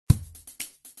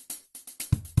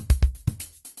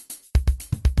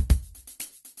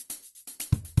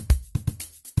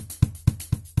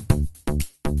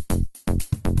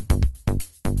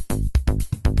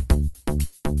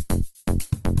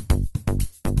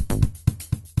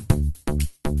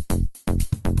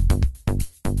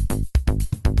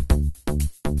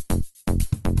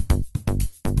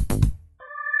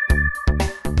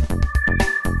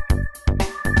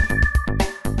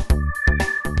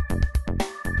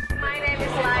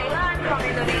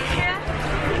Indonesia.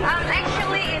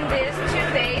 Actually, in these 2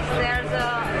 days, there's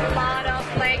a lot of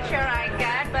lecture I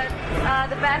get, but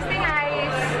the best thing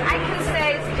I can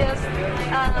say is just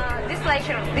this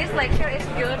lecture. This lecture is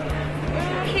good.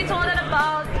 He told us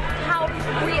about how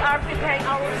we are preparing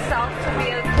ourselves to be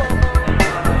a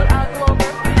global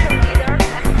future leader.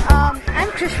 I'm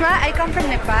Krishna. I come from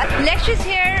Nepal. Lectures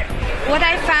here, what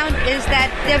I found is that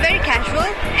they're very casual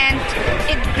and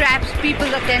it grabs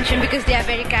people's attention because they are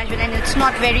very casual and it's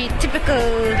not very typical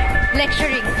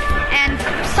lecturing. And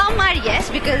some are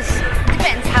yes, because it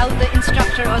depends how the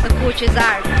instructor or the coaches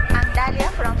are. I'm Dalia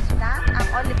from Sudan. I'm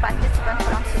only participant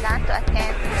from Sudan to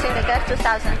attend Seliger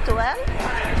 2012.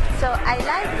 So I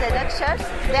like the lectures.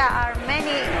 There are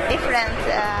many different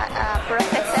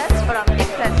professors from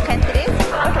different countries.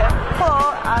 Okay.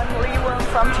 Hello, I'm Liwen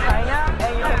from China,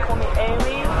 and you can call me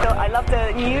Amy. So I love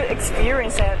the new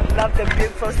experience and love the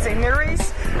beautiful sceneries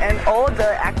and all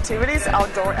the activities,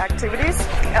 outdoor activities.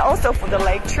 And also for the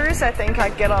lectures, I think I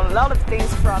get a lot of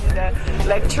things from the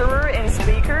lecturer and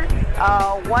speaker.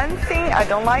 One thing I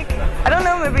don't like, I don't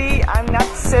know, maybe I'm not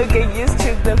so get used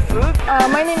to the food.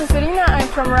 My name is Irina, I'm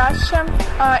from Russia,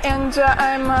 and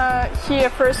I'm here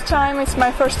first time. It's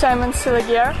my first time in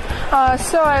Seliger,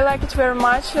 so I like it very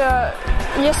much.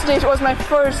 Yesterday it was my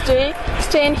first day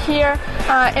staying here,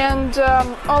 and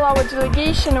all our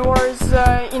delegation was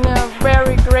in a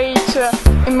very great